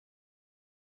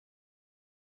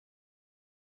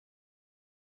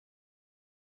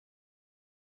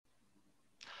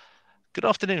Good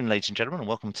afternoon, ladies and gentlemen, and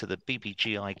welcome to the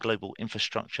BBGI Global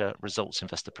Infrastructure Results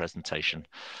Investor Presentation.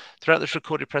 Throughout this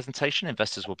recorded presentation,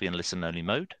 investors will be in listen-only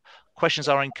mode. Questions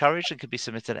are encouraged and can be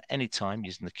submitted at any time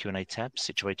using the Q&A tab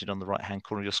situated on the right-hand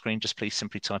corner of your screen. Just please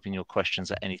simply type in your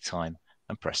questions at any time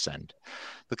and press send.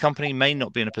 The company may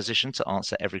not be in a position to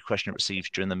answer every question it receives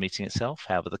during the meeting itself.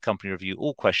 However, the company review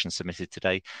all questions submitted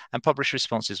today and publish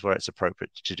responses where it's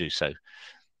appropriate to do so.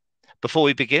 Before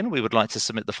we begin, we would like to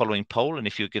submit the following poll, and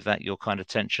if you give that your kind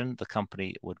attention, the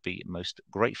company would be most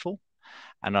grateful.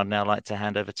 And I'd now like to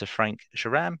hand over to Frank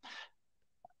Sharam,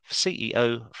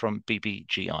 CEO from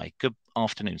BBGI. Good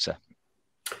afternoon, sir.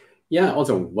 Yeah,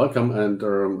 also welcome and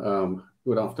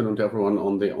good afternoon to everyone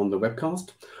on the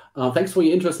webcast. Thanks for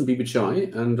your interest in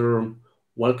BBGI and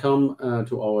welcome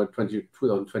to our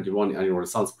 2021 annual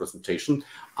results presentation.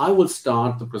 I will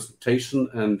start the presentation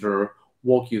and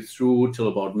walk you through till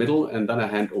about middle, and then I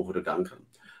hand over to Duncan.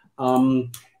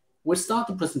 We'll start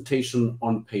the presentation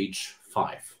on page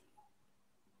 5.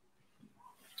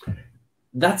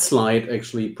 That slide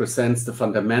actually presents the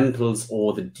fundamentals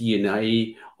or the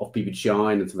DNA of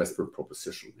BBGI and its investment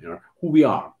proposition. Who we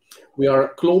are. We are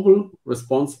a global,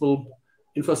 responsible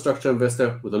infrastructure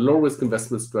investor with a low-risk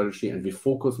investment strategy, and we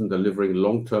focus on delivering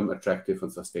long-term, attractive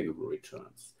and sustainable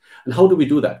returns. And how do we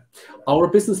do that? Our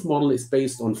business model is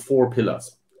based on 4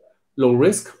 pillars: low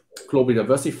risk, globally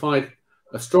diversified,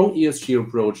 a strong ESG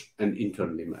approach, and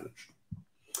internally managed.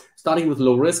 Starting with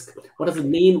low risk, what does it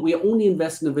mean? We only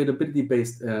invest in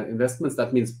availability-based investments.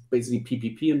 That means basically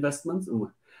PPP investments,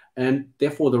 and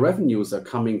therefore the revenues are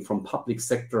coming from public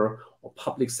sector or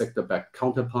public sector-backed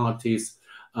counterparties.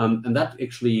 And that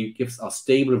actually gives us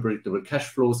stable and predictable cash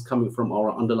flows coming from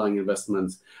our underlying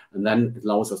investments, and then it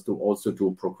allows us to also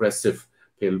do progressive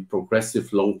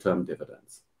long-term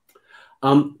dividends.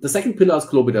 The second pillar is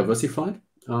globally diversified.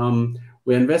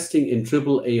 We're investing in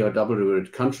AAA or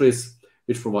double-rated countries,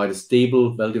 which provide a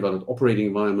stable, well-developed operating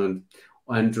environment.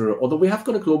 And although we have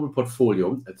got a global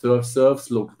portfolio, it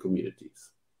serves local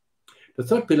communities. The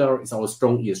third pillar is our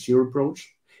strong ESG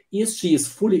approach. ESG is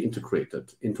fully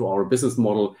integrated into our business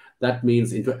model. That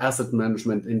means into asset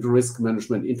management, into risk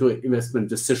management, into investment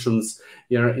decisions,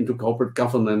 into corporate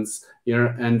governance.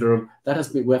 And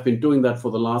we have been doing that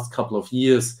for the last couple of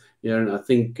years. And I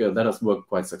think that has worked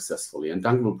quite successfully. And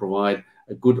Duncan will provide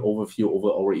a good overview over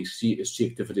our ESG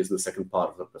activities in the second part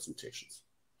of the presentations.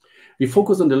 We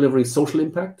focus on delivering social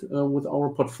impact with our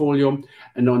portfolio,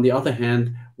 and on the other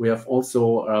hand, we have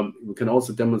also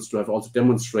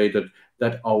demonstrated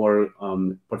that our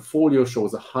portfolio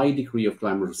shows a high degree of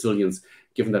climate resilience,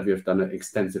 given that we have done an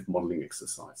extensive modeling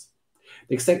exercise.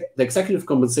 The executive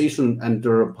compensation and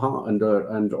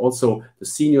also the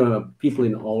senior people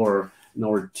in our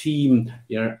team,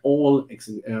 all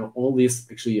these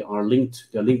actually are linked.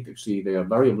 They're linked actually. Their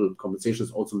variable compensation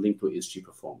is also linked to ESG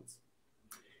performance.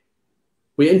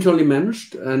 We're internally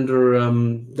managed, and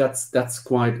that's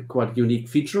quite a unique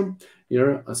feature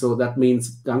here. So that means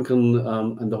Duncan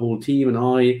and the whole team and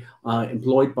I are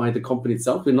employed by the company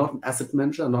itself. We're not an asset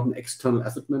manager, not an external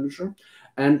asset manager,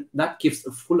 and that gives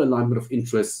a full alignment of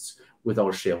interests with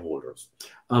our shareholders.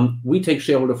 We take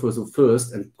shareholder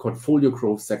first and portfolio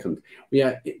growth second. We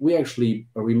actually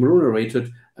are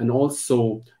remunerated and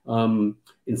also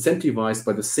incentivized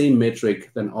by the same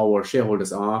metric than our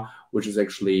shareholders are, which is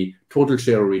actually total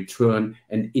share return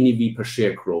and NAV per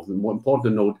share growth. And more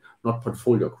important to note, not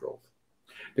portfolio growth.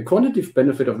 The quantitative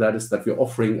benefit of that is that we're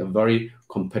offering a very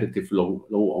competitive low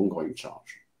ongoing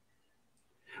charge.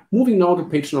 Moving now to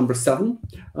page number 7,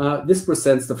 this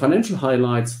presents the financial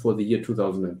highlights for the year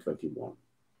 2021.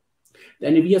 The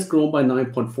NAV has grown by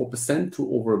 9.4%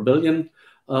 to over 1 billion.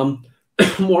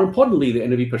 More importantly, the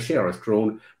NAV per share has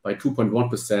grown by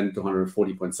 2.1% to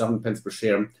 140.7 pence per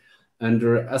share. And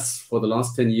as for the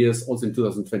last 10 years, also in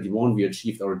 2021, we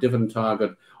achieved our dividend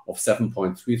target of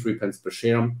 7.33 pence per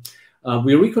share.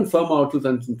 We reconfirm our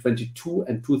 2022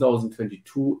 and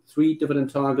 2023 dividend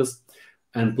targets,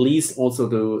 and please also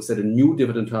to set a new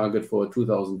dividend target for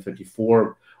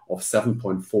 2024 of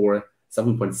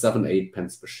 7.78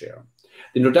 pence per share.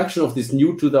 The introduction of this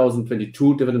new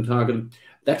 2022 dividend target,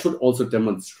 that should also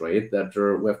demonstrate that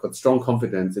we have got strong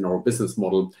confidence in our business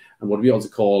model and what we also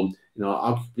call,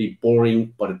 arguably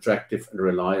boring but attractive and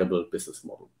reliable business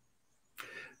model.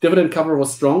 Dividend cover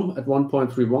was strong at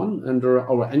 1.31, and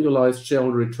our annualized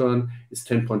shareholder return is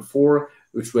 10.4,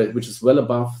 which is well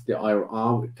above the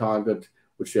IRR target,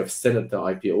 which we have set at the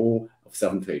IPO of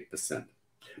 7 to 8%.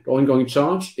 The ongoing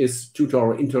charge is, due to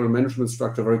our internal management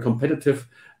structure, very competitive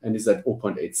and is at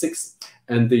 0.86.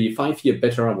 And the 5-year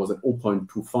beta was at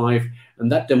 0.25.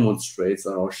 And that demonstrates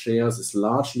that our shares is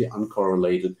largely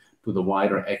uncorrelated to the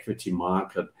wider equity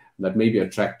market that may be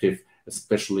attractive,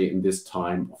 especially in this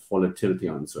time of volatility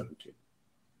and uncertainty.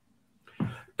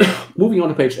 Moving on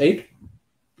to page 8.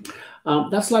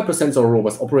 That slide presents our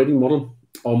robust operating model.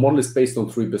 Our model is based on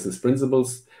 3 business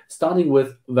principles, starting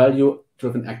with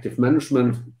value-driven active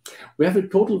management. We have a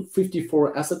total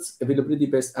 54 assets,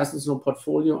 availability-based assets in our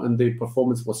portfolio, and the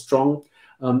performance was strong.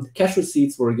 Cash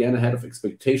receipts were again ahead of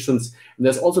expectations, and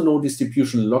there's also no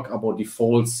distribution lockup or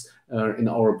defaults in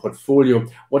our portfolio.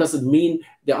 What does it mean?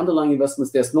 The underlying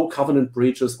investments, there's no covenant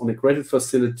breaches on the credit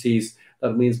facilities.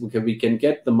 That means we can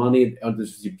get the money on the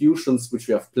distributions which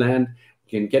we have planned.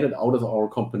 We can get it out of our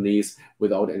companies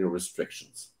without any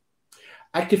restrictions.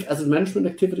 Active asset management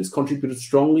activities contributed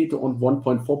strongly to on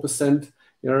 1.4%.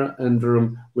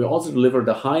 And we also delivered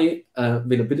a high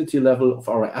availability level of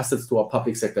our assets to our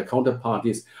public sector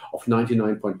counterparties of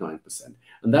 99.9%.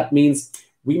 And that means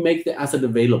we make the asset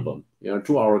available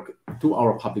to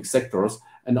our public sectors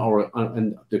and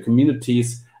the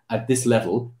communities at this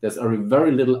level. There's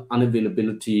very little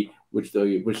unavailability, which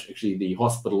actually the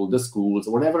hospital, the schools,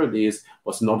 or whatever it is,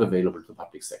 was not available to the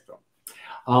public sector.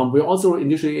 We also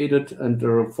initiated and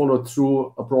followed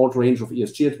through a broad range of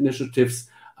ESG initiatives,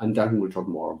 and Duncan will talk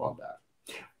more about that.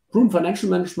 Prudent financial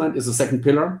management is the second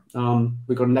pillar.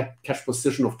 We got a net cash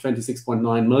position of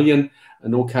 26.9 million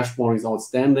and no cash borrowings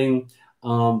outstanding.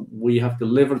 We have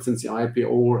delivered since the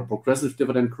IPO a progressive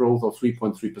dividend growth of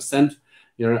 3.3%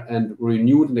 and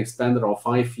renewed and expanded our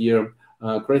 5-year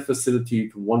credit facility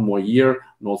to 1 more year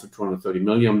and also 230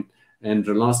 million. And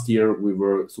last year we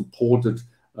were supported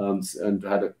and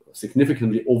had a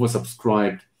significantly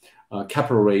oversubscribed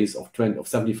capital raise of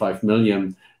 75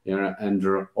 million. And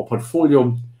our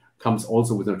portfolio comes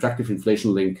also with an attractive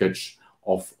inflation linkage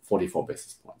of 44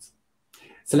 basis points.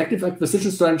 Selective acquisition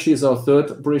strategy is our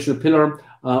third operational pillar.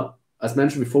 As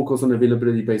mentioned, we focus on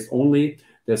availability based only.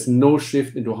 There's no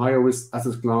shift into higher risk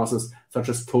asset classes such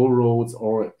as toll roads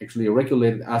or actually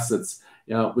regulated assets,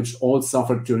 which all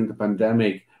suffered during the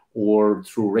pandemic or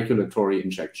through regulatory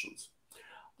injections.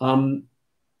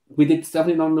 We did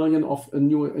 79 million of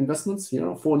new investments,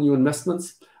 4 new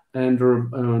investments. And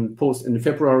in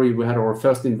February, we had our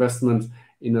first investment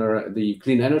in the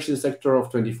clean energy sector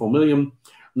of 24 million.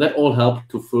 And that all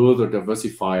helped to further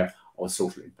diversify our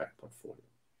social impact portfolio.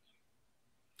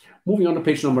 Moving on to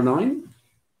page number 9.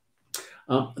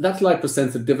 That slide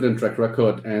presents the dividend track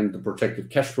record and the projected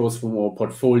cash flows from our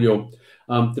portfolio.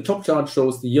 The top chart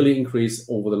shows the yearly increase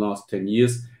over the last 10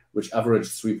 years, which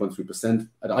averaged 3.3%.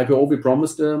 At IPO, we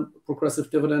promised a progressive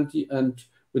dividend, and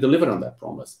we delivered on that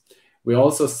promise. We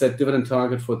also set dividend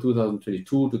target for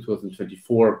 2022 to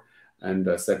 2024, and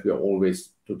said we are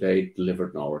always to date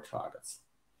delivered on our targets.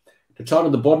 The chart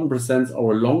at the bottom presents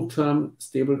our long-term,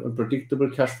 stable and predictable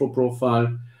cash flow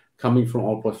profile coming from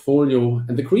our portfolio.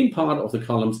 And the green part of the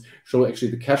columns show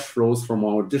actually the cash flows from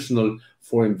our additional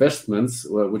 4 investments,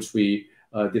 which we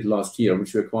did last year,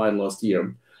 which we acquired last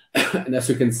year. And as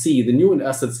you can see, the new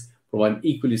assets provide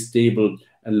equally stable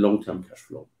and long-term cash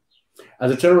flow.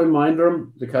 As a general reminder,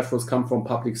 the cash flows come from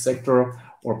public sector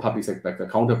or public sector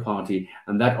counterparty,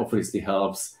 and that obviously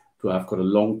helps to have got a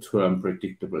long-term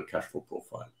predictable cash flow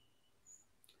profile.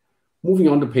 Moving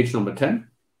on to page number 10.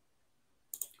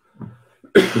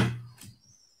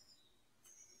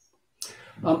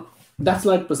 That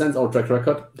slide presents our track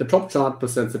record. The top chart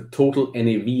presents the total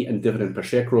NAV and dividend per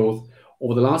share growth.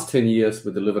 Over the last 10 years,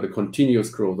 we delivered a continuous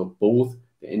growth of both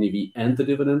the NAV and the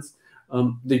dividends.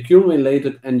 The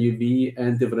accumulated NAV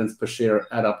and dividends per share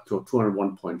add up to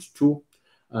 201.2.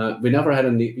 We never had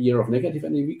a year of negative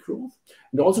NAV growth.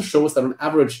 It also shows that on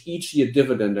average, each year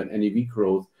dividend and NAV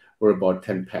growth were about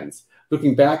 10 pence.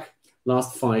 Looking back,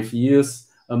 last 5 years,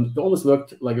 it almost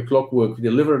worked like a clockwork. We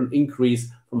delivered an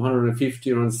increase from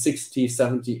 150, around 60,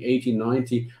 70, 80,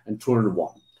 90, and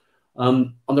 201.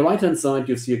 On the right-hand side,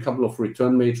 you see a couple of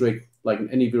return metrics, like an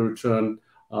NAV return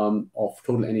of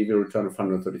total NAV return of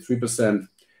 133%,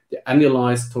 the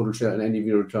annualized total share and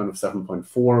NAV return of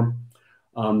 7.4.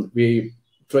 We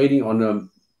trading on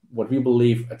what we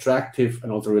believe attractive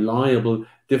and also reliable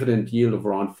dividend yield of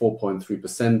around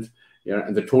 4.3%.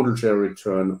 And the total share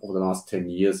return over the last 10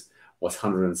 years was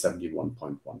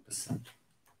 171.1%.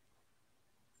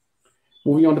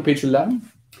 Moving on to page 11.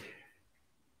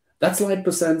 That slide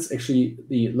presents actually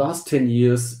the last 10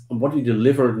 years and what we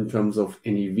delivered in terms of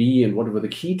NAV and what were the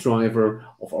key driver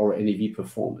of our NAV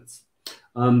performance.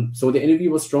 So the NAV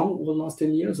was strong over the last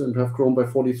 10 years and have grown by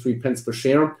 43 pence per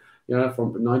share,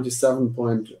 from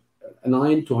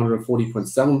 97.9 to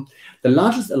 140.7. The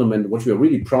largest element, which we are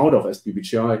really proud of as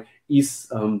BBGI, is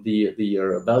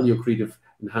the value accretive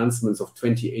enhancements of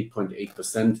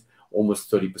 28.8%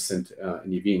 almost 30%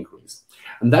 in EV increase.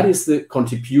 And that is the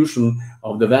contribution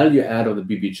of the value add of the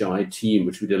BBGI team,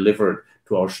 which we delivered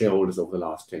to our shareholders over the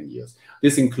last 10 years.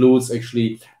 This includes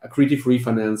actually accretive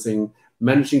refinancing,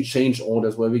 managing change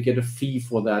orders where we get a fee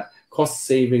for that, cost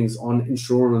savings on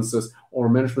insurances or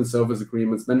management service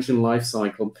agreements, managing life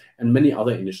cycle, and many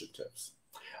other initiatives.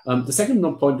 The second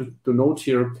point to note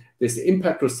here is the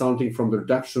impact resulting from the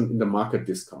reduction in the market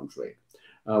discount rate,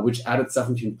 which added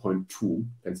 17.2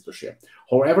 pence per share.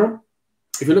 However,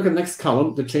 if you look at the next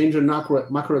column, the change in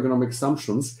macroeconomic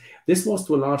assumptions, this was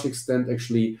to a large extent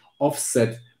actually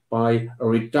offset by a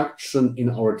reduction in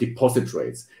our deposit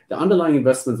rates. The underlying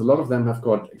investments, a lot of them have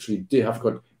got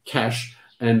cash,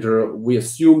 and we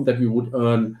assumed that we would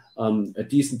earn a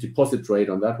decent deposit rate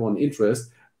on that one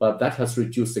interest, but that has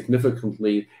reduced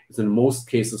significantly. It's in most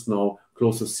cases now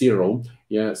close to zero.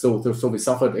 Yeah, so we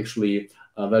suffered actually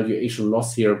a valuation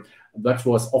loss here. That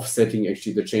was offsetting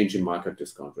actually the change in market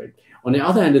discount rate. On the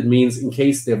other hand, it means in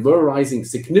case there were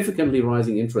significantly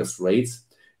rising interest rates,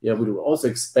 yeah, we would also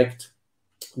expect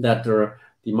that the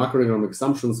macroeconomic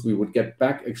assumptions, we would get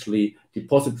back actually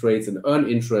deposit rates and earn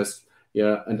interest,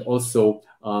 yeah, and also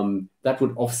that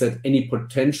would offset any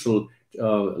potential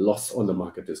loss on the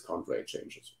market discount rate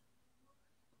changes.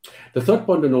 The third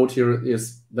point to note here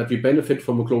is that we benefit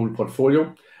from a global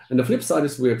portfolio. And the flip side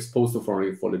is we're exposed to foreign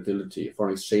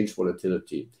exchange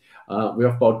volatility. We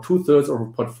have about 2/3 of our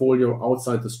portfolio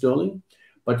outside the sterling,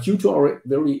 but due to our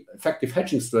very effective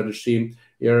hedging strategy,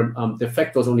 here, the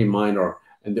effect was only minor.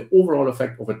 And the overall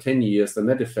effect over 10 years, the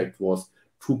net effect was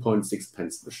 2.6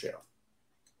 pence per share.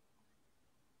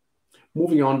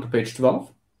 Moving on to page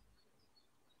 12.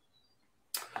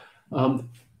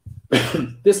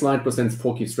 This slide presents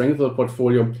 4 key strengths of the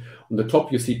portfolio. On the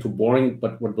top, you see 2 boring,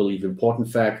 but what we believe important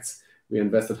facts. We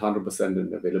invested 100%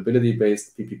 in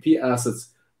availability-based PPP assets,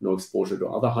 no exposure to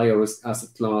other higher risk asset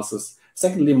classes.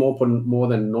 Secondly, more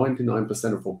than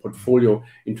 99% of our portfolio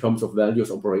in terms of value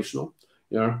is operational,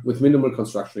 yeah, with minimal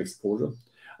construction exposure.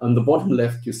 On the bottom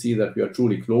left, you see that we are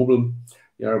truly global.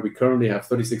 Yeah, we currently have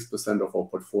 36% of our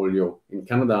portfolio in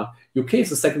Canada. UK is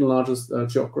the second largest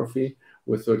geography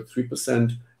with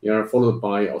 33%, yeah, followed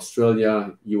by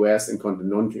Australia, US, and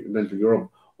continental Europe,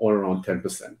 all around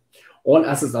 10%. All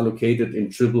assets are located in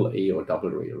AAA or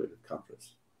AA rated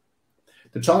countries.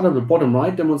 The chart on the bottom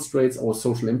right demonstrates our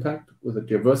social impact with a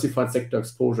diversified sector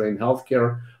exposure in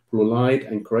healthcare, blue light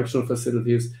and correctional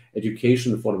facilities,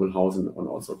 education, affordable housing, and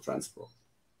also transport.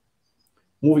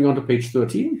 Moving on to page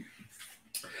 13.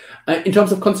 In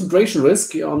terms of concentration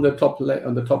risk, on the top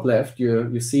left,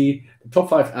 you see the top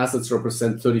 5 assets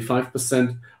represent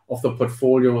 35% of the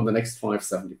portfolio, and the next 5,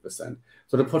 70%.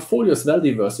 So the portfolio is well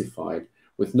diversified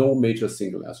with no major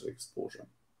single asset exposure.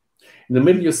 In the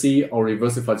middle, you see our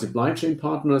diversified supply chain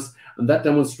partners, and that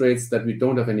demonstrates that we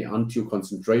don't have any undue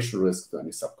concentration risk to any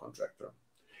subcontractor.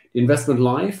 The investment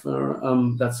life,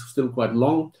 that's still quite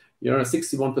long.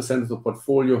 61% of the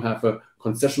portfolio have a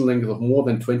concession length of more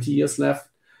than 20 years left.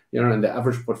 And the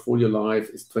average portfolio life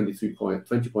is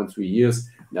 20.3 years,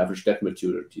 and average debt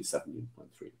maturity is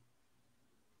 17.3.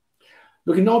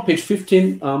 Looking now at page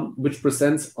 15, which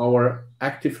presents our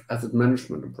active asset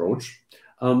management approach.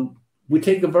 We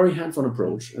take a very hands-on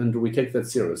approach, and we take that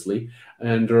seriously.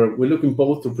 And we're looking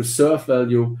both to preserve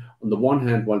value on the one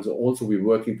hand, while also we're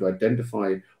working to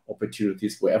identify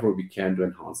opportunities wherever we can to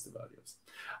enhance the values.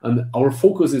 And our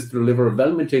focus is to deliver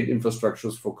well-maintained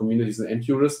infrastructures for communities and end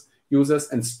users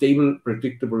and stable,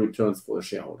 predictable returns for the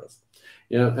shareholders.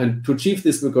 Yeah, and to achieve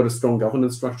this, we've got a strong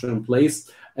governance structure in place,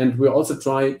 and we also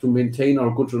try to maintain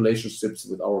our good relationships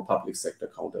with our public sector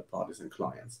counterparties and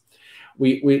clients.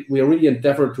 We really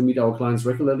endeavor to meet our clients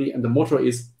regularly, and the motto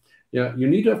is, yeah, you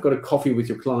need to have got a coffee with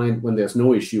your client when there's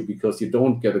no issue, because you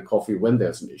don't get a coffee when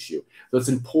there's an issue. So it's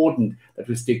important that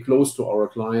we stay close to our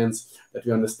clients, that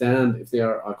we understand if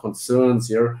there are concerns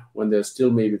here, when there's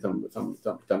still maybe some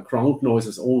ground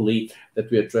noises only, that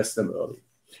we address them early.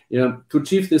 Yeah, to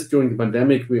achieve this during the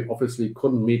pandemic, we obviously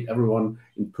couldn't meet everyone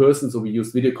in person, so we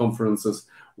used video conferences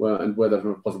where there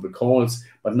were possible calls.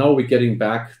 But now we're getting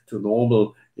back to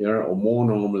normal, or more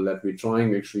normal, that we're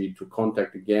trying actually to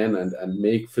contact again and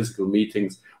make physical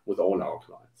meetings with all our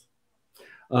clients.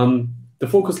 The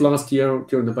focus last year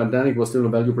during the pandemic was still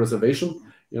on value preservation.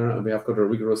 And we have got a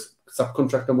rigorous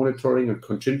subcontractor monitoring and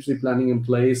contingency planning in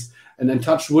place. And then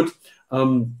touch wood,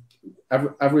 one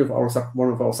of our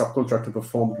subcontractors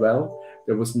performed well.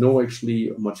 There was no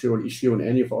actually material issue in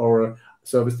any of our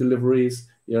service deliveries.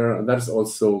 And that is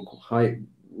also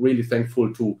really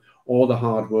thankful to all the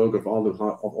hard work of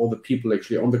all the people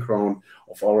actually on the ground,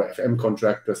 of our FM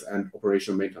contractors and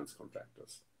operational maintenance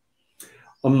contractors.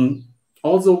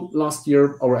 Also, last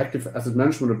year, our active asset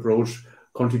management approach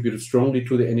contributed strongly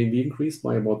to the NAV increase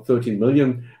by about 13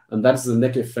 million. And that is the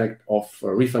net effect of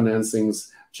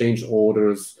refinancings, change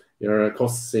orders,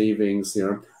 cost savings,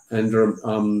 and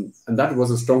that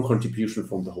was a strong contribution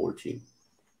from the whole team.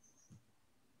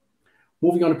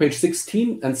 Moving on to page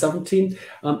 16 and 17.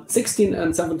 16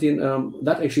 and 17,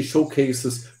 that actually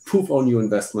showcases two of our new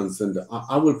investments. And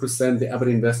I will present the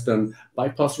Aberdeen Western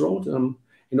Bypass Road.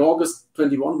 In August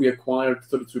 21, we acquired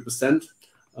 33%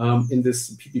 in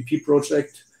this PPP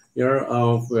project here,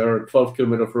 where 12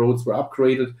 km of roads were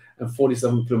upgraded and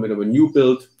 47 km were new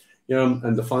built.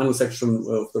 And the final section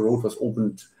of the road was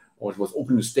opened, or it was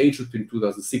opened in stages between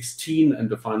 2016 and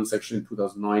the final section in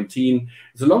 2019.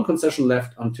 There's a long concession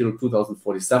left until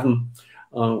 2047.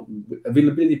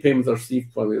 Availability payments are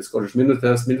received by the Scottish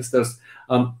ministers.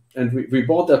 And we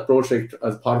bought that project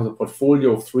as part of the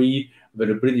portfolio of 3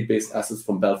 availability-based assets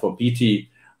from Balfour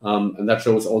Beatty. And that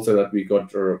shows also that we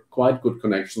got quite good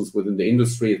connections within the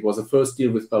industry. It was the first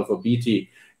deal with Balfour Beatty,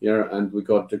 and we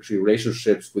got actually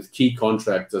relationships with key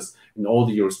contractors in all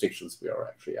the jurisdictions we are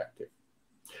actually active.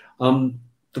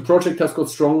 The project has got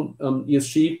strong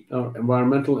ESG,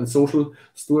 environmental and social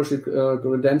stewardship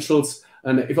credentials.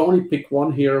 And if I only pick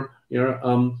one here,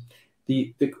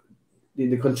 the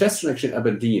congestion actually in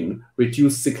Aberdeen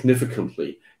reduced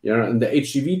significantly. And the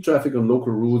HGV traffic on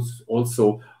local routes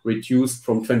also reduced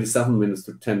from 27 minutes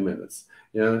to 10 minutes.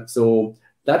 So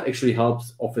that actually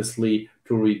helps, obviously,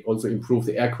 to also improve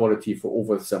the air quality for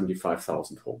over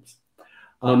 75,000 homes.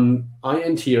 I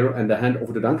end here and I hand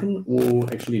over to Duncan, who will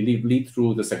actually lead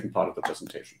through the second part of the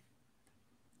presentation.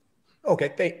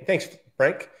 Okay, thanks,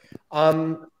 Frank.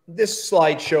 This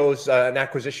slide shows an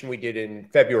acquisition we did in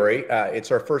February. It's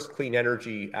our first clean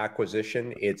energy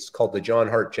acquisition. It's called the John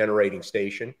Hart Generating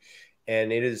Station,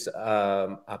 and it is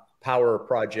a power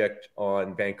project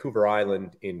on Vancouver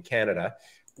Island in Canada.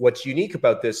 What's unique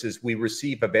about this is we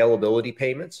receive availability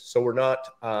payments. So we're not,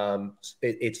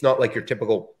 it's not like your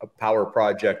typical power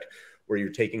project where you're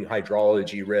taking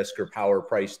hydrology risk or power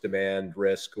price demand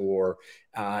risk or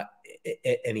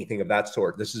anything of that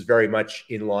sort. This is very much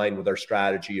in line with our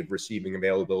strategy of receiving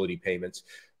availability payments.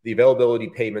 The availability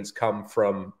payments come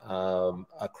from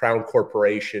a Crown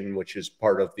Corporation, which is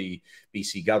part of the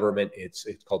BC government. It's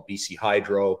called BC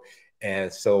Hydro.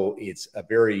 And so it's a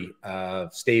very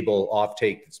stable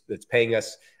offtake that's paying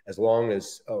us as long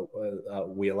as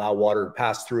we allow water to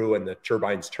pass through and the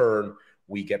turbines turn,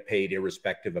 we get paid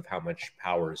irrespective of how much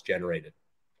power is generated.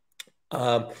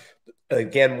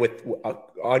 Again, with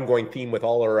ongoing theme with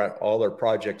all our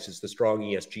projects is the strong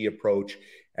ESG approach.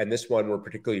 And this one, we're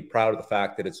particularly proud of the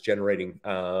fact that it's generating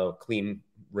clean,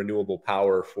 renewable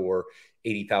power for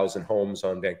 80,000 homes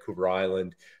on Vancouver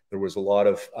Island. There was a lot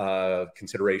of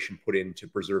consideration put into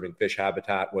preserving fish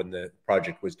habitat when the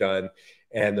project was done.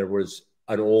 And there was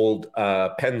an old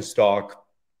pen stock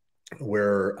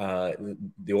where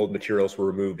the old materials were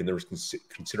removed and there was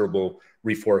considerable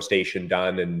reforestation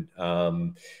done.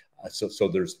 And so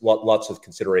there's lots of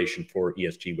consideration for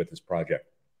ESG with this project.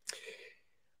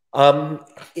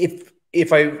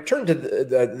 If I turn to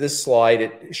this slide,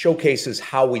 it showcases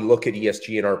how we look at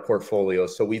ESG in our portfolio.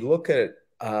 So we look at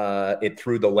it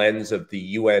through the lens of the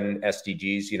UN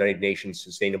SDGs, United Nations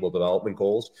Sustainable Development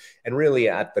Goals. And really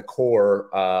at the core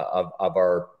of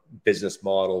our business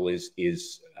model is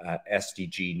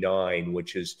SDG 9,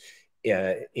 which is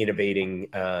innovating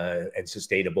and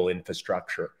sustainable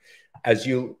infrastructure. As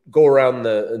you go around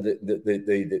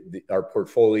our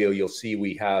portfolio, you'll see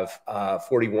we have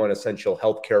 41 essential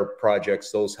healthcare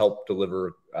projects. Those help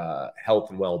deliver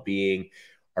health and well-being.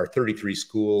 Our 33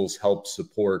 schools help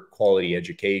support quality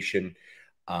education.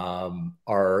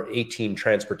 Our 18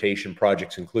 transportation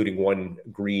projects, including one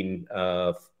green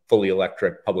fully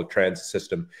electric public transit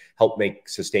system, help make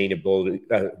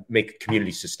make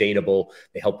communities sustainable.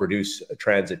 They help reduce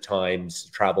transit times,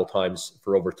 travel times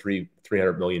for over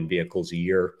 300 million vehicles a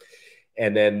year.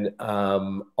 And then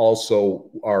also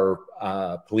our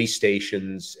police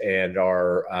stations and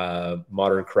our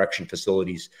modern correction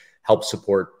facilities help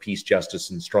support peace,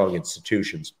 justice, and strong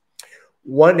institutions.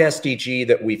 One SDG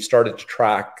that we've started to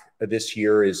track this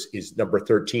year is number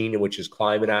 13, which is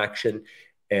climate action.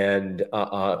 And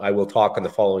I will talk on the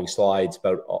following slides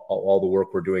about all the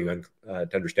work we're doing on,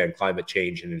 to understand climate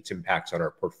change and its impacts on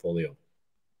our portfolio.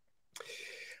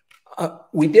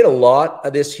 We did a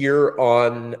lot this year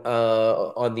on the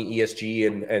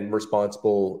ESG and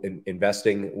responsible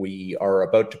investing. We are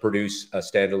about to produce a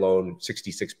standalone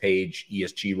 66-page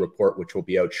ESG report, which will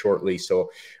be out shortly. So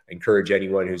I encourage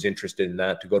anyone who's interested in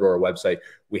that to go to our website.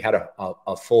 We had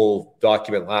a full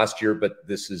document last year, but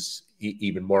this is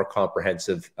even more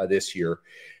comprehensive this year.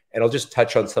 And I'll just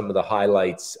touch on some of the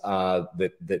highlights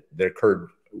that occurred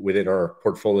within our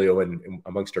portfolio and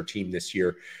amongst our team this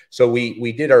year. So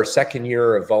we did our second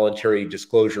year of voluntary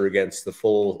disclosure against the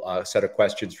full set of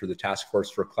questions for the Task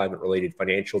Force for Climate-Related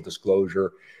Financial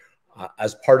Disclosure.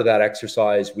 As part of that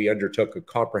exercise, we undertook a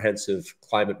comprehensive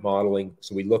climate modeling.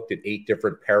 So we looked at 8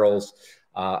 different perils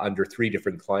under 3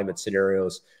 different climate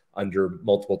scenarios under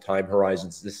multiple time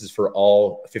horizons. This is for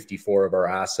all 54 of our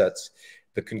assets.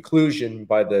 The conclusion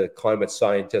by the climate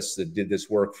scientists that did this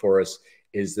work for us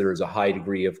is there is a high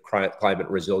degree of climate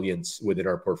resilience within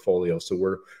our portfolio. So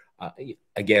we're,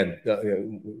 again,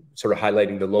 sort of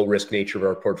highlighting the low risk nature of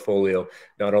our portfolio.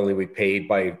 Not only are we paid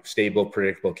by stable,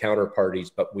 predictable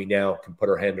counterparties, but we now can put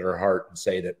our hand on our heart and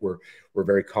say that we're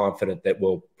very confident that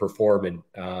we'll perform in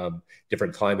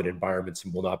different climate environments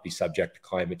and will not be subject to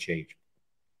climate change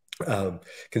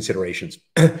considerations.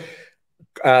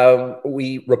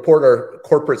 We report our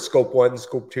corporate Scope 1,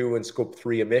 Scope 2, and Scope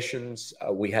 3 emissions.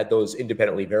 We had those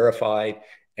independently verified,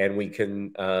 and we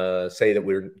can say that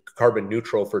we're carbon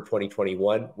neutral for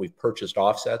 2021. We've purchased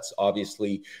offsets.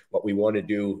 Obviously, what we want to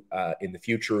do in the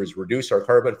future is reduce our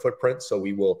carbon footprint. So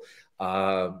we will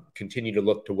continue to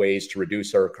look to ways to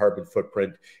reduce our carbon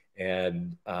footprint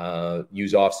and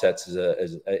use offsets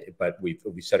but we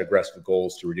set aggressive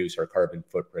goals to reduce our carbon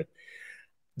footprint.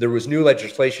 There was new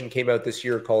legislation came out this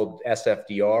year called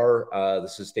SFDR, the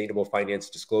Sustainable Finance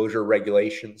Disclosure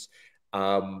Regulations.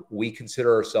 We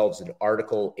consider ourselves an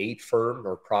Article 8 firm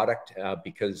or product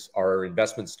because our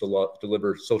investments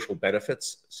deliver social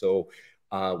benefits. So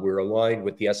we're aligned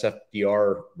with the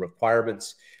SFDR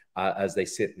requirements as they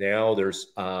sit now.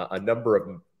 There's a number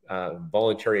of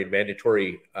voluntary and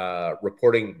mandatory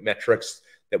reporting metrics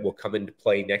that will come into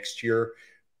play next year.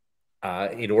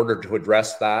 In order to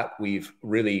address that, we've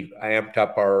really amped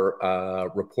up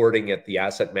our reporting at the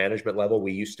asset management level.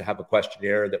 We used to have a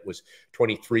questionnaire that was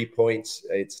 23 points.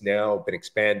 It's now been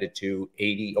expanded to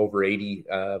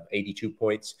 82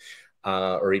 points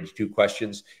or 82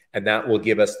 questions. And that will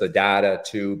give us the data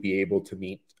to be able to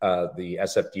meet the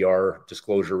SFDR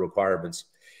disclosure requirements.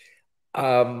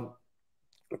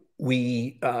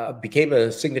 We became a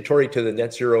signatory to the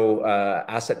Net Zero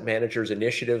Asset Managers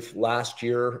Initiative last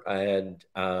year, and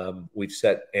we've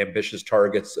set ambitious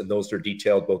targets, and those are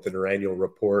detailed both in our annual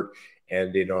report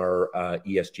and in our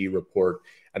ESG report.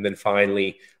 And then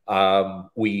finally,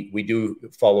 we do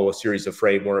follow a series of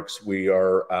frameworks. We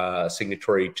are a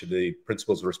signatory to the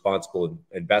Principles of Responsible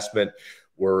Investment.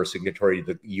 We're a signatory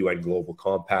to the UN Global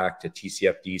Compact, a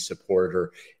TCFD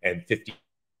supporter, and 59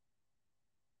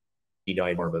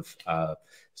 form of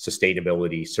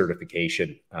sustainability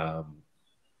certification. I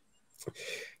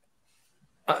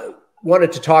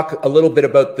wanted to talk a little bit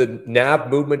about the NAV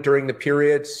movement during the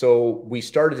period. So we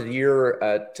started the year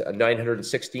at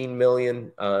 916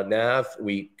 million NAV.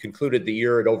 We concluded the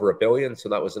year at over $1 billion, so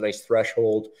that was a nice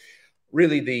threshold.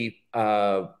 Really,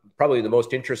 probably the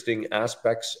most interesting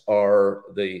aspects are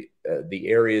the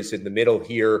areas in the middle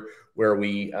here where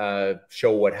we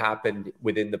show what happened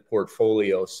within the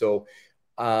portfolio. So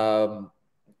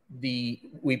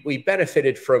we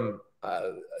benefited from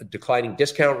declining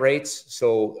discount rates,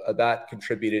 so that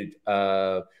contributed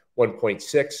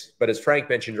 1.6. But as Frank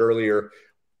mentioned earlier,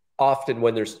 often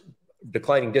when there's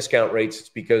declining discount rates, it's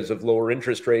because of lower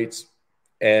interest rates.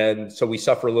 And so we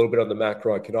suffer a little bit on the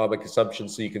macroeconomic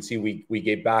assumptions. So you can see we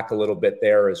gave back a little bit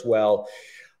there as well.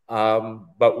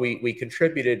 But we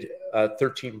contributed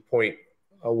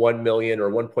 13.1 million or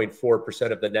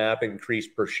 1.4% of the NAV increase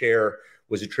per share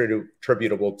was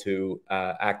attributable to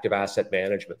active asset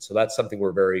management. So that's something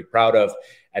we're very proud of.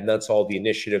 And that's all the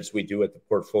initiatives we do at the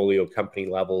portfolio company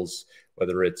levels,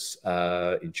 whether it's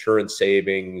insurance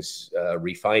savings,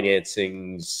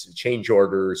 refinancings, change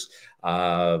orders,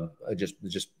 just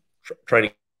trying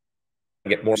to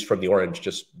get more from the orange,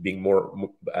 just being more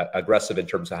aggressive in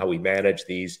terms of how we manage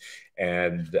these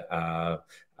and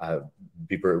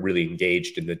be really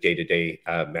engaged in the day-to-day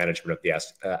management of the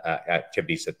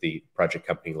activities at the project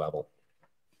company level.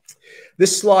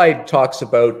 This slide talks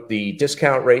about the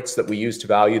discount rates that we use to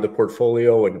value the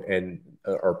portfolio and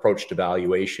our approach to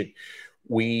valuation.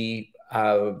 We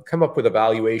come up with a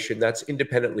valuation that's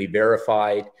independently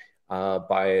verified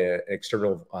by an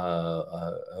external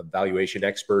valuation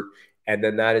expert. And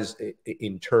then that is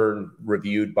in turn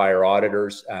reviewed by our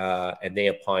auditors and they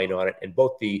opine on it. And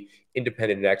both the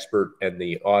independent expert and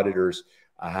the auditors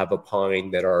have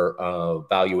opined that our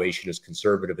valuation is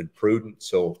conservative and prudent.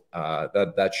 So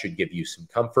that should give you some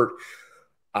comfort.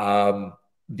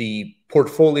 The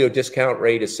portfolio discount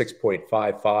rate is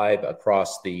 6.55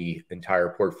 across the entire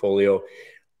portfolio.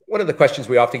 One of the questions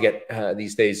we often get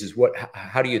these days is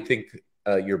how do you think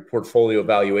your portfolio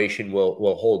valuation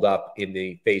will hold up in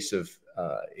the face of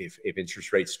if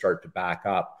interest rates start to back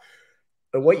up?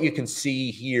 And what you can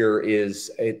see here is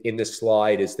in this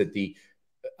slide is that the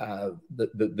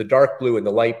dark blue and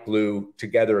the light blue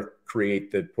together create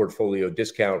the portfolio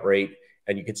discount rate,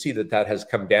 and you can see that that has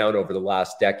come down over the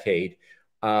last decade.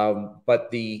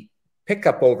 But the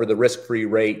pickup over the risk-free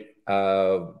rate,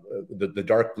 the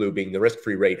dark blue being the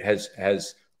risk-free rate,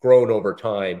 has grown over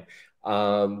time.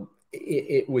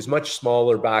 It was much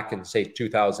smaller back in, say,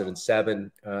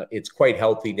 2007. It's quite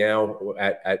healthy now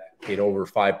at over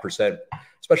 5%,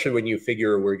 especially when you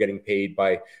figure we're getting paid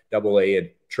by AA and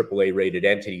AAA rated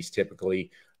entities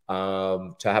typically.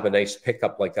 To have a nice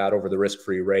pickup like that over the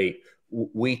risk-free rate,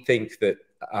 we think that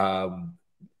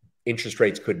interest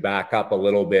rates could back up a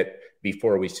little bit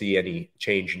before we see any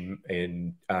change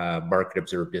in market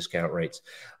observed discount rates.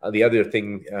 The other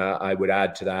thing I would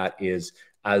add to that is,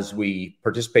 as we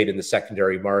participate in the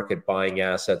secondary market, buying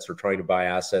assets or trying to buy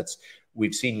assets,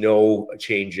 we've seen no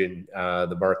change in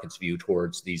the market's view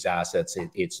towards these assets.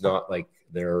 It's not like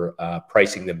they're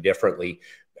pricing them differently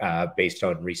based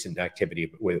on recent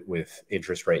activity with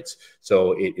interest rates.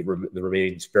 So there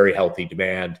remains very healthy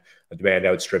demand. Demand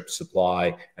outstrips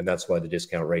supply, and that's why the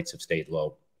discount rates have stayed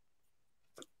low.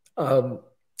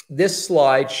 This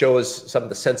slide shows some of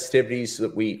the sensitivities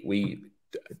that we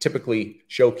typically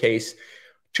showcase.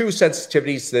 Two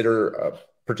sensitivities that are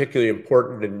particularly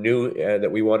important and new that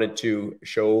we wanted to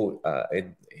show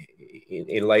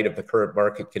in light of the current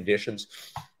market conditions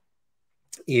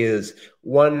is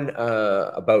one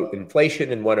about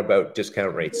inflation and one about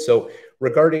discount rates. So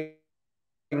regarding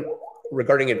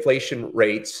inflation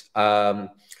rates,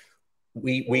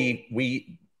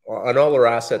 we on all our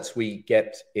assets, we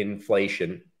get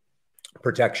inflation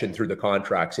protection through the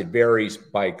contracts. It varies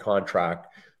by contract,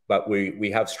 but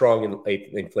we have strong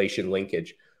inflation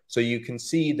linkage. So you can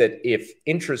see that if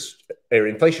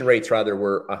inflation rates rather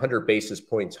were 100 basis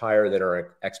points higher than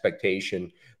our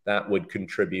expectation, that would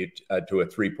contribute to a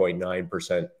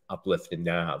 3.9% uplift in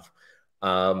NAV.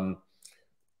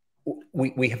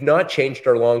 We have not changed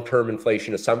our long-term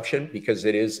inflation assumption because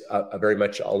it is a very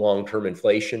much a long-term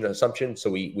inflation assumption. So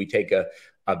we take a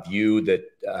view that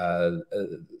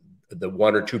the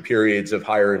 1 or 2 periods of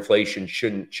higher inflation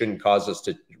shouldn't cause us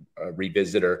to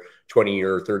revisit our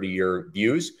 20-year or 30-year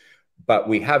views. But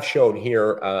we have shown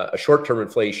here a short-term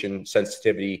inflation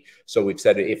sensitivity. So we've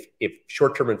said if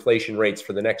short-term inflation rates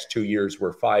for the next 2 years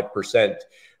were 5%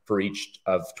 for each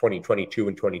of 2022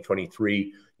 and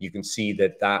 2023, you can see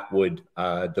that would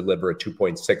deliver a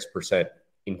 2.6%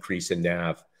 increase in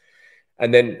NAV.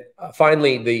 And then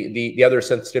finally, the other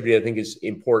sensitivity I think is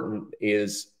important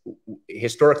is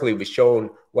historically we've shown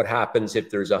what happens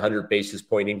if there's a 100 basis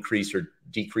point increase or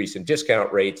decrease in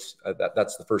discount rates.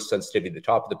 That's the first sensitivity at the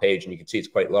top of the page, and you can see it's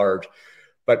quite large.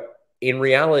 But in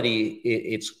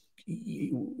reality,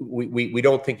 we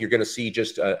don't think you're going to see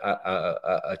just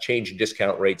a change in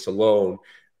discount rates alone.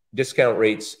 Discount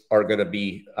rates are going to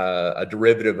be a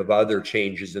derivative of other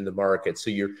changes in the market.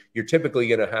 So you're typically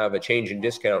going to have a change in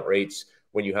discount rates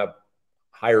when you have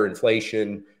higher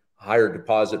inflation, higher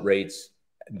deposit rates,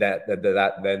 that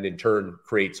then in turn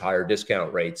creates higher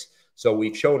discount rates. So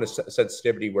we've shown a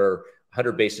sensitivity where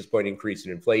 100 basis point increase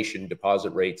in inflation,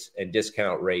 deposit rates, and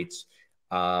discount rates,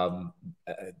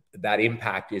 that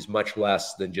impact is much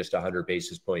less than just 100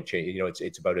 basis point change.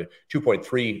 It's about a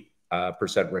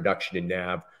 2.3% reduction in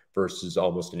NAV versus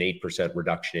almost an 8%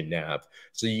 reduction in NAV.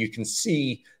 So you can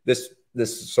see this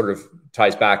sort of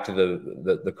ties back to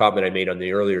the comment I made on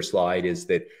the earlier slide, is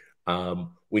that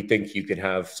we think you can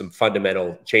have some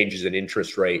fundamental changes in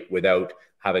interest rate without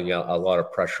having a lot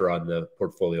of pressure on the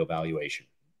portfolio valuation.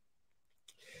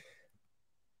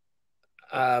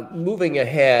 Moving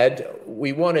ahead,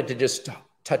 we wanted to just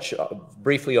touch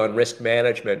briefly on risk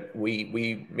management.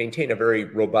 We maintain a very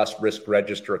robust risk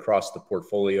register across the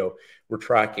portfolio. We're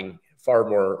tracking far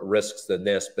more risks than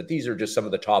this, but these are just some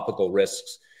of the topical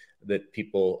risks that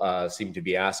people seem to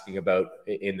be asking about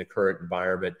in the current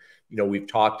environment. We've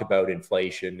talked about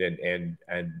inflation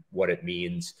and what it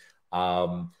means.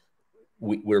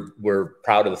 We're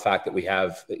proud of the fact that we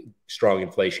have strong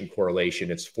inflation correlation.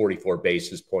 It's 44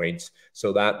 basis points.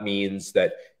 So that means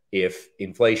that if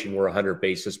inflation were 100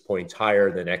 basis points higher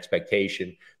than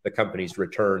expectation, the company's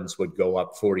returns would go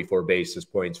up 44 basis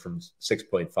points from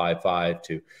 6.55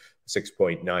 to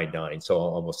 6.99, so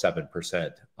almost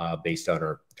 7% based on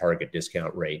our target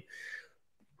discount rate.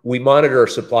 We monitor our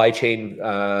supply chain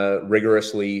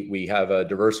rigorously. We have a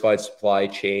diversified supply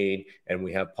chain, and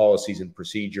we have policies and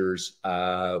procedures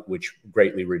which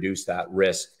greatly reduce that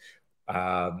risk.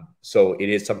 So it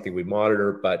is something we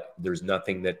monitor, but there's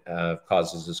nothing that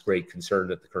causes us great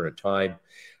concern at the current time.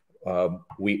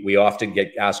 We often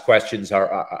get asked questions,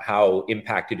 how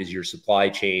impacted is your supply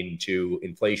chain to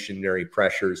inflationary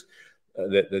pressures?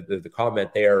 The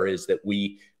comment there is that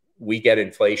we get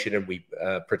inflation and we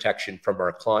protection from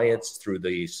our clients through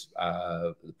these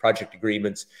project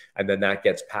agreements, and then that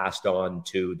gets passed on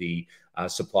to the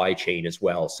supply chain as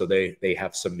well. So they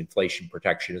have some inflation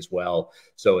protection as well.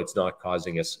 So it's not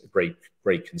causing us great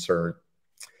concern.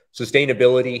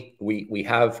 Sustainability, we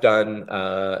have done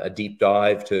a deep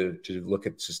dive to look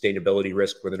at sustainability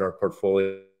risk within our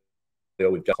portfolio.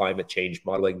 We've done climate change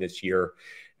modeling this year,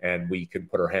 and we can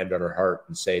put our hand on our heart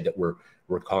and say that we're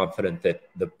confident that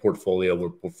the portfolio will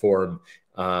perform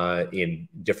in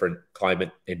different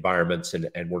climate environments,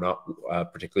 and we're not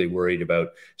particularly worried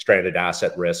about stranded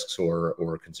asset risks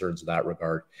or concerns in that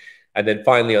regard. And then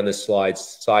finally on this slide,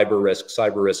 cyber risk.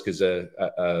 Cyber risk is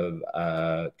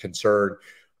a concern.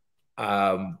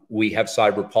 We have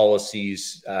cyber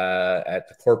policies at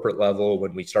the corporate level.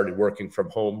 When we started working from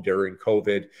home during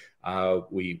COVID,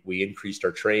 we increased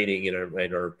our training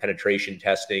and our penetration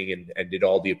testing and did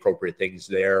all the appropriate things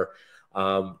there.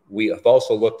 We have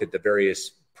also looked at the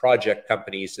various project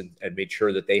companies and made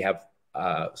sure that they have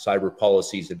cyber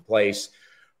policies in place.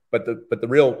 But the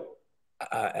real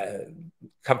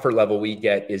comfort level we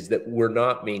get is that we're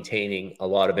not maintaining a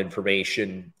lot of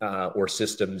information or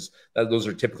systems. Those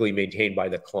are typically maintained by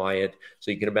the client.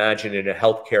 So you can imagine in a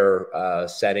healthcare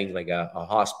setting like a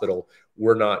hospital,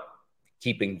 we're not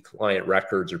keeping client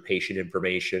records or patient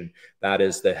information. That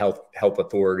is the health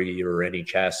authority or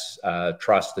NHS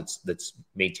trust that's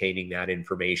maintaining that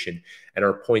information. And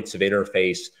our points of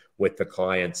interface with the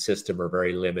client system are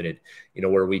very limited. You know,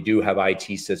 where we do have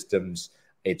IT systems,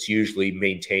 it's usually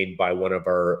maintained by one of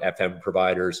our FM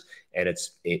providers, and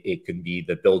it can be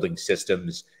the building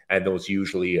systems, and those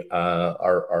usually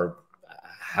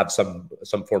have some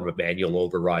form of manual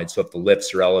override. So if the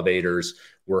lifts or elevators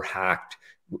were hacked,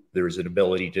 there's an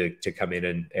ability to come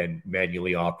in and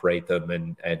manually operate them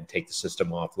and take the system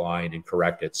offline and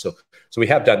correct it. So we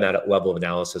have done that at level of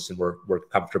analysis, and we're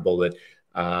comfortable that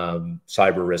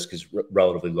cyber risk is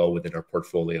relatively low within our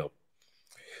portfolio.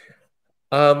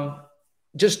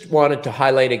 Just wanted to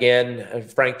highlight again,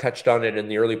 Frank touched on it in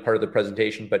the early part of the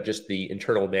presentation, but just the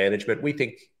internal management. We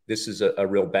think this is a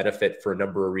real benefit for a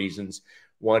number of reasons.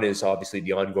 One is obviously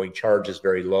the ongoing charge is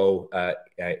very low,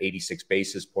 86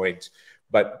 basis points,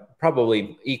 but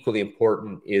probably equally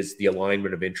important is the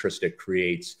alignment of interest it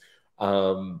creates.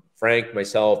 Frank,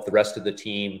 myself, the rest of the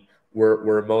team,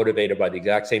 we're motivated by the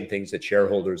exact same things that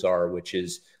shareholders are, which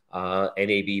is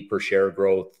NAV per share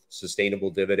growth, sustainable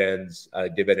dividends,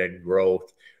 dividend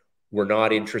growth. We're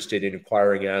not interested in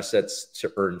acquiring assets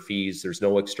to earn fees. There's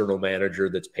no external manager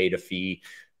that's paid a fee.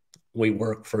 We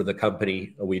work for the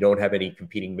company. We don't have any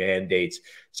competing mandates.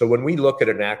 So when we look at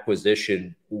an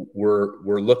acquisition, we're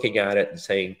looking at it and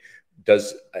saying,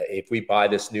 if we buy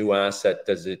this new asset,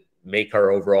 does it make our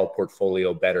overall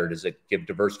portfolio better? Does it give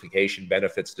diversification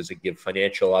benefits? Does it give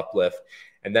financial uplift?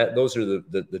 And those are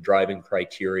the driving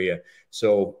criteria.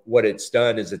 So what it's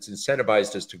done is it's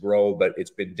incentivized us to grow, but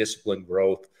it's been disciplined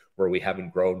growth where we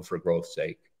haven't grown for growth's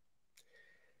sake.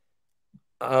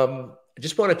 I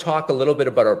just want to talk a little bit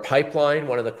about our pipeline.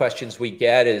 One of the questions we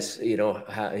get is, are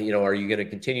you going to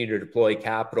continue to deploy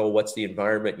capital? What's the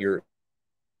environment you're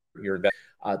investing?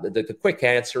 The quick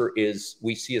answer is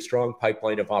we see a strong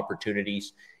pipeline of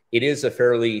opportunities. It is a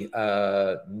fairly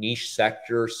niche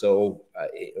sector, so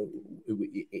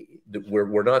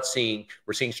we're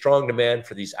seeing strong demand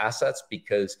for these assets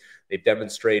because they've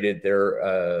demonstrated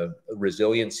their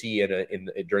resiliency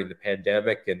during the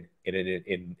pandemic and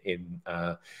in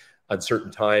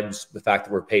uncertain times. The fact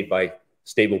that we're paid by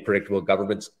stable, predictable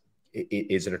governments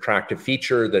is an attractive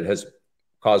feature that has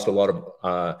caused a lot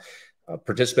of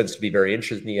participants to be very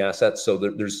interested in the assets. So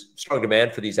there's strong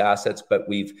demand for these assets, but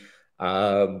we've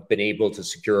been able to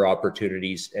secure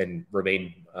opportunities and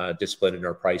remain disciplined in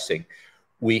our pricing.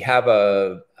 We have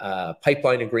a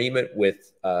pipeline agreement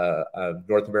with a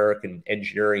North American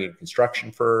engineering and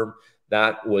construction firm.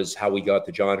 That was how we got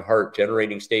the John Hart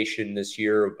generating station this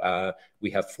year. We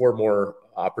have 4 more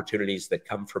opportunities that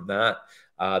come from that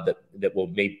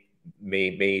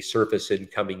may surface in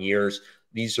coming years.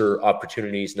 These are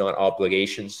opportunities, not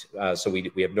obligations. So we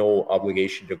have no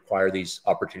obligation to acquire these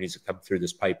opportunities that come through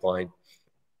this pipeline.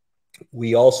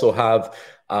 We also have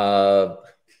a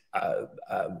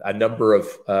number of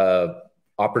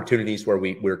opportunities where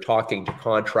we're talking to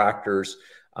contractors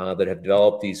that have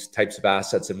developed these types of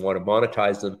assets and want to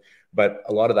monetize them. But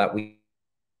a lot of that we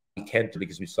we can't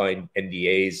because we signed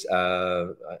NDAs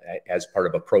as part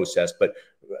of a process. But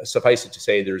suffice it to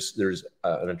say, there's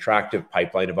an attractive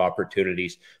pipeline of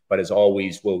opportunities, but as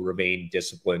always, we'll remain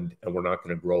disciplined and we're not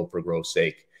going to grow for growth's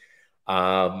sake.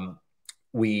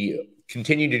 We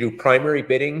continue to do primary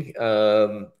bidding,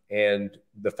 and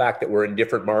the fact that we're in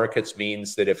different markets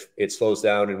means that if it slows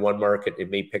down in one market, it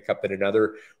may pick up in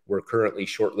another. We're currently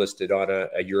shortlisted on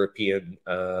a European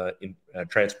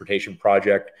transportation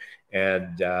project,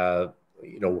 and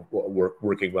we're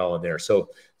working well in there. So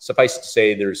suffice to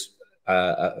say, there's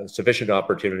sufficient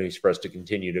opportunities for us to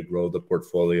continue to grow the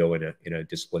portfolio in a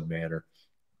disciplined manner.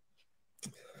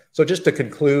 So just to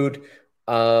conclude,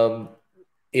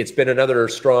 it's been another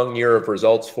strong year of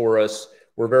results for us.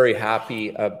 We're very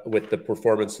happy with the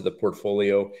performance of the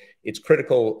portfolio. It's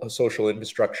critical social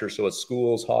infrastructure, so it's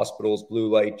schools, hospitals, blue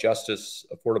light, justice,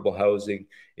 affordable housing.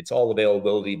 It's all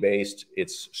availability based.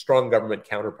 It's strong government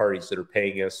counterparties that are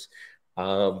paying us.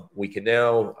 We can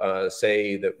now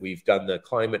say that we've done the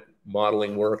climate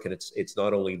modeling work, and it's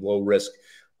not only low risk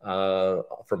from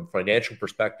a financial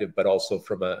perspective, but also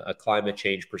from a climate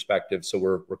change perspective. So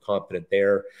we're confident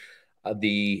there.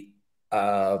 The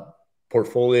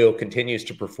portfolio continues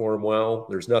to perform well.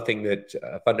 There's nothing that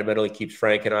fundamentally keeps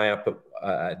Frank and I up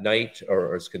at night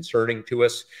or is concerning to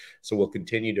us. So we'll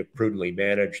continue to prudently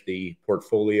manage the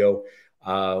portfolio.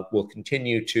 We'll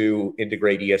continue to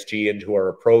integrate ESG into our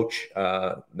approach.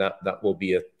 That will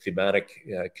be a thematic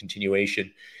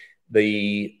continuation.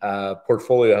 The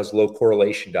portfolio has low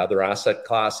correlation to other asset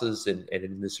classes, and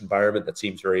in this environment that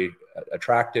seems very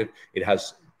attractive. It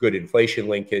has good inflation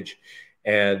linkage,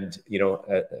 and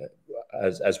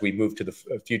as we move to the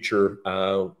future,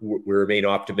 we remain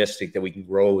optimistic that we can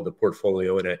grow the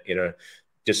portfolio in a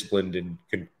disciplined and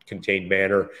contained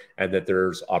manner, and that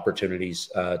there's opportunities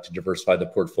to diversify the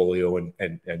portfolio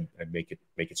and make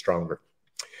it stronger.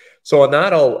 So on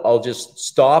that, I'll just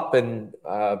stop and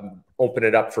open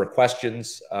it up for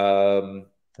questions.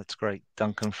 That's great.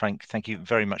 Duncan, Frank, thank you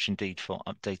very much indeed for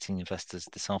updating investors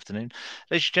this afternoon.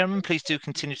 Ladies and gentlemen, please do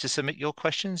continue to submit your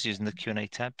questions using the Q&A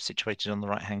tab situated on the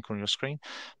right-hand corner of your screen.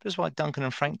 But as while Duncan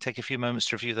and Frank take a few moments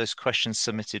to review those questions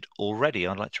submitted already,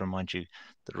 I'd like to remind you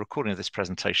that a recording of this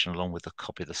presentation, along with a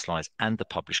copy of the slides and the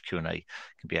published Q&A,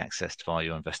 can be accessed via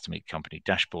your Investor Meet Company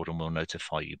dashboard, and we'll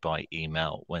notify you by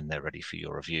email when they're ready for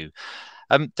your review.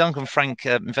 Duncan, Frank,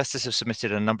 investors have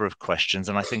submitted a number of questions,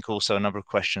 and I think also a number of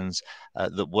questions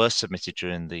that were submitted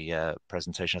during the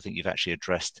presentation. I think you've actually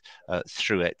addressed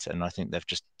through it, and I think they've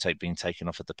just been taken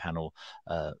off of the panel.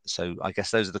 So I guess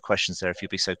those are the questions there, if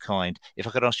you'd be so kind. If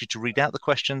I could ask you to read out the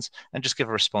questions and just give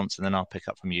a response, and then I'll pick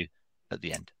up from you at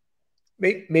the end.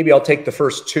 Maybe I'll take the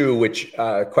first two, which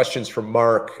questions from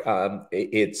Mark.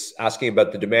 It's asking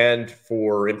about the demand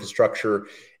for infrastructure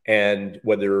and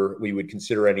whether we would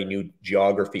consider any new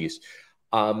geographies.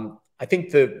 I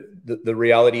think the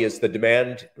reality is the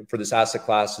demand for this asset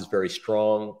class is very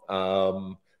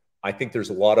strong. I think there's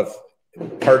a lot of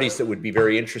parties that would be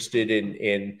very interested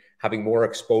in having more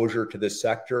exposure to this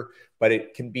sector, but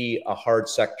it can be a hard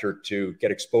sector to get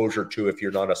exposure to if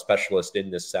you're not a specialist in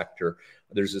this sector.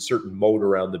 There's a certain moat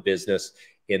around the business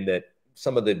in that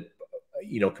some of the,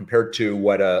 compared to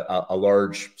what a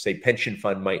large, say, pension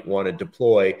fund might want to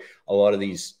deploy, a lot of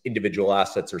these individual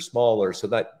assets are smaller. So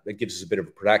that gives us a bit of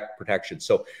protection.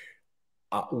 So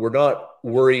we're not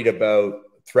worried about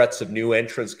threats of new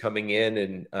entrants coming in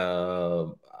and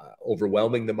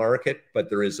overwhelming the market, but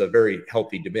there is a very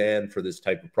healthy demand for this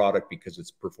type of product because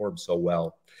it's performed so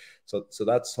well. So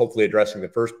that's hopefully addressing the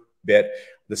first bit.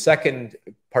 The second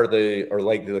part of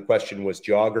the question was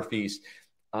geographies.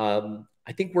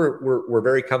 I think we're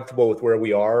very comfortable with where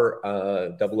we are,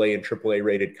 AA and AAA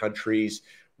rated countries.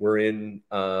 We're in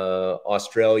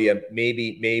Australia.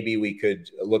 Maybe we could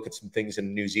look at some things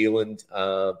in New Zealand.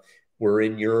 We're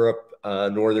in Europe,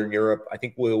 Northern Europe. I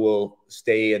think we will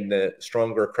stay in the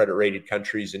stronger credit rated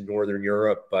countries in Northern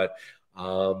Europe, but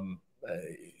so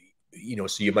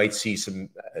you might see some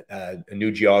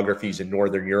new geographies in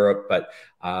Northern Europe, but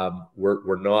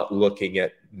we're not looking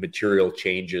at material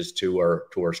changes to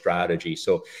our strategy.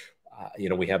 So,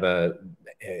 we have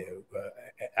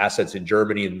assets in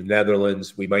Germany and the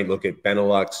Netherlands. We might look at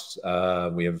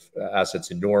Benelux. We have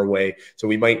assets in Norway. So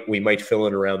we might fill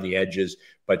in around the edges,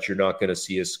 but you're not going to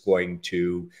see us going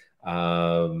to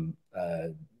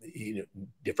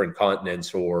different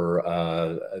continents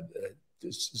or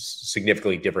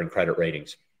significantly different credit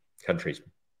ratings countries.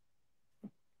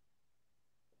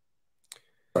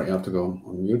 Sorry, I have to go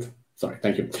on mute. Sorry,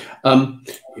 thank you.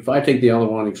 If I take the other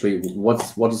one, actually,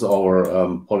 what is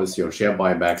our policy on share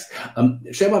buybacks?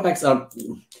 Share buybacks are,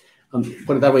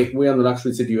 put it that way, we are in the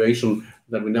luxury situation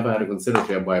that we never had to consider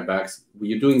share buybacks.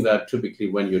 You're doing that typically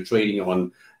when you're trading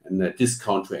on a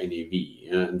discount to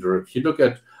NAV. And if you look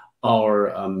at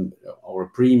our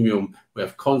premium, we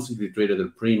have constantly traded at a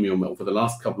premium over the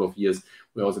last couple of years.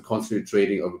 We're also constantly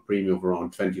trading of a premium of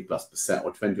around 20+%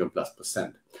 or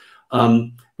 21+%.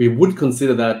 We would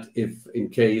consider that if in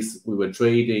case we were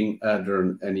trading at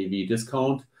an NAV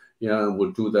discount, and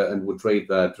would do that and would trade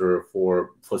that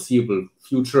for foreseeable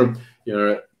future,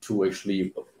 to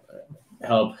actually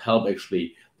help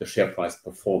actually the share price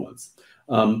performance.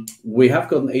 We have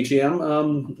got an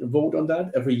AGM vote on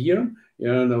that every year.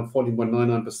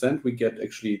 14.99%. We get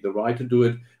actually the right to do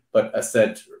it, but as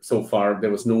said, so far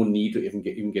there was no need to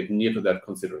even get near to that,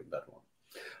 considering that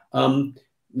one.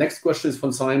 Next question is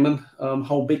from Simon.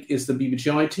 How big is the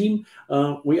BBGI team?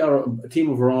 We are a team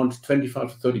of around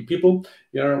 25 to 30 people.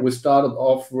 We started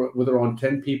off with around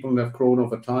 10 people and have grown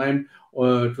over time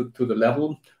to the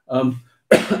level.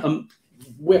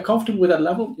 We're comfortable with that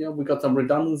level. We got some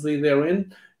redundancy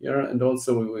therein. And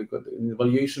also we've got an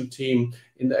evaluation team,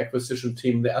 in the acquisition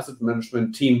team, the asset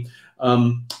management team,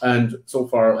 and so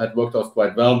far it worked out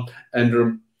quite well.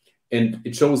 And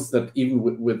it shows that even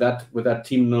with that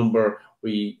team number,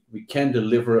 we can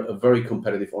deliver a very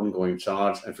competitive ongoing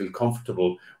charge and feel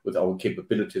comfortable with our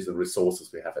capabilities and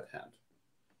resources we have at hand.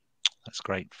 That's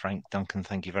great, Frank. Duncan,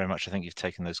 thank you very much. I think you've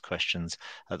taken those questions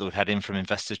that we've had in from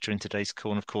investors during today's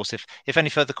call. And of course, if any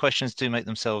further questions do make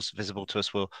themselves visible to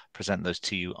us, we'll present those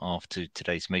to you after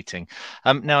today's meeting.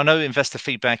 Now, I know investor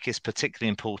feedback is particularly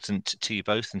important to you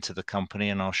both and to the company,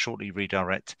 and I'll shortly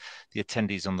redirect the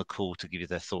attendees on the call to give you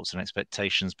their thoughts and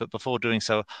expectations. But before doing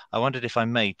so, I wondered if I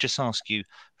may just ask you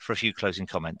for a few closing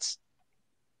comments.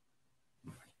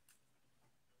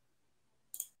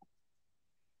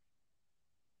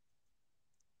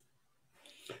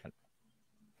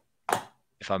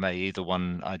 If I may, either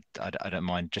one, I don't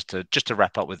mind. Just to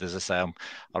wrap up with, as I say,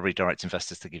 I'll redirect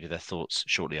investors to give you their thoughts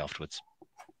shortly afterwards.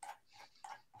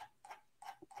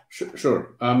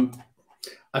 Sure.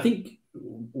 I think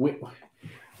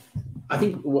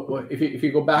if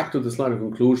you go back to the slide of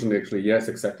conclusion, actually, yes,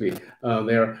 exactly.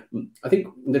 I think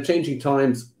in the changing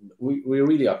times, we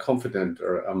really are confident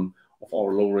of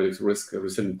our low risk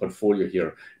resilient portfolio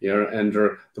here. And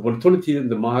the volatility in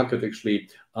the market, actually,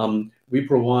 we're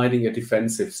providing a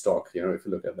defensive stock. If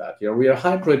you look at that, we are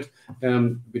hybrid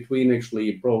between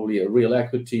actually probably a real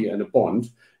equity and a bond.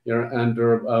 And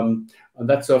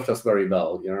that served us very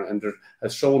well. And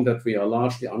has shown that we are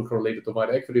largely uncorrelated to wide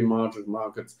equity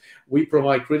markets. We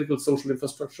provide critical social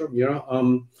infrastructure. We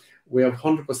have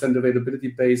 100% availability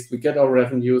based. We get our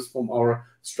revenues from our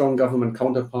strong government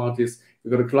counterparties.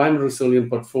 We've got a climate resilient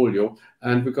portfolio,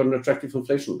 and we've got an attractive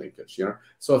inflation linkage.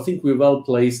 So I think we're well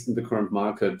placed in the current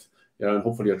market, and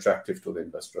hopefully attractive to the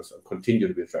investors and continue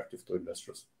to be attractive to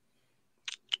investors.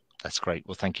 That's great.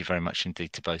 Well, thank you very much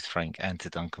indeed to both Frank and to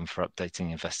Duncan for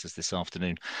updating investors this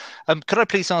afternoon. Could I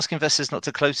please ask investors not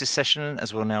to close this session,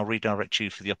 as we'll now redirect you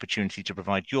for the opportunity to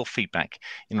provide your feedback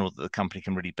in order that the company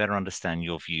can really better understand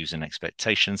your views and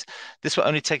expectations. This will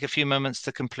only take a few moments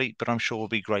to complete, but I'm sure will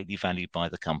be greatly valued by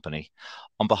the company.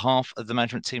 On behalf of the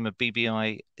management team of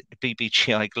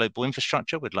BBGI Global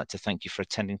Infrastructure, we'd like to thank you for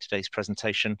attending today's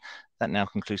presentation. That now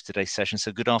concludes today's session.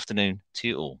 So good afternoon to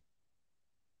you all.